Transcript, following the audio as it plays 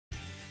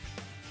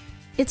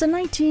It's a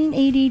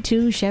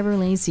 1982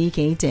 Chevrolet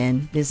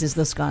CK10. This is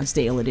the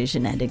Scottsdale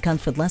edition, and it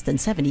comes with less than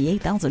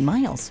 78,000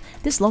 miles.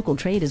 This local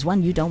trade is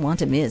one you don't want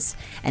to miss.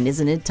 And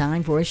isn't it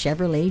time for a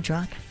Chevrolet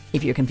truck?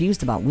 If you're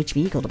confused about which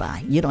vehicle to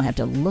buy, you don't have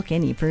to look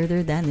any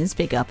further than this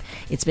pickup.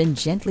 It's been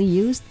gently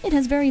used, it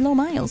has very low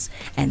miles,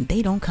 and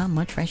they don't come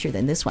much fresher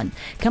than this one.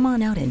 Come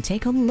on out and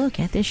take a look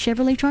at this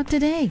Chevrolet truck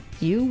today.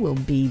 You will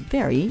be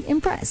very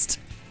impressed.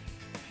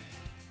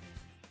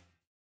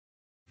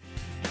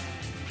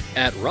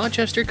 At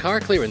Rochester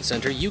Car Clearance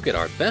Center, you get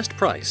our best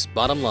price,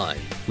 bottom line.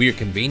 We are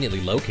conveniently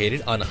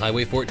located on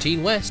Highway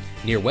 14 West,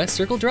 near West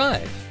Circle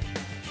Drive.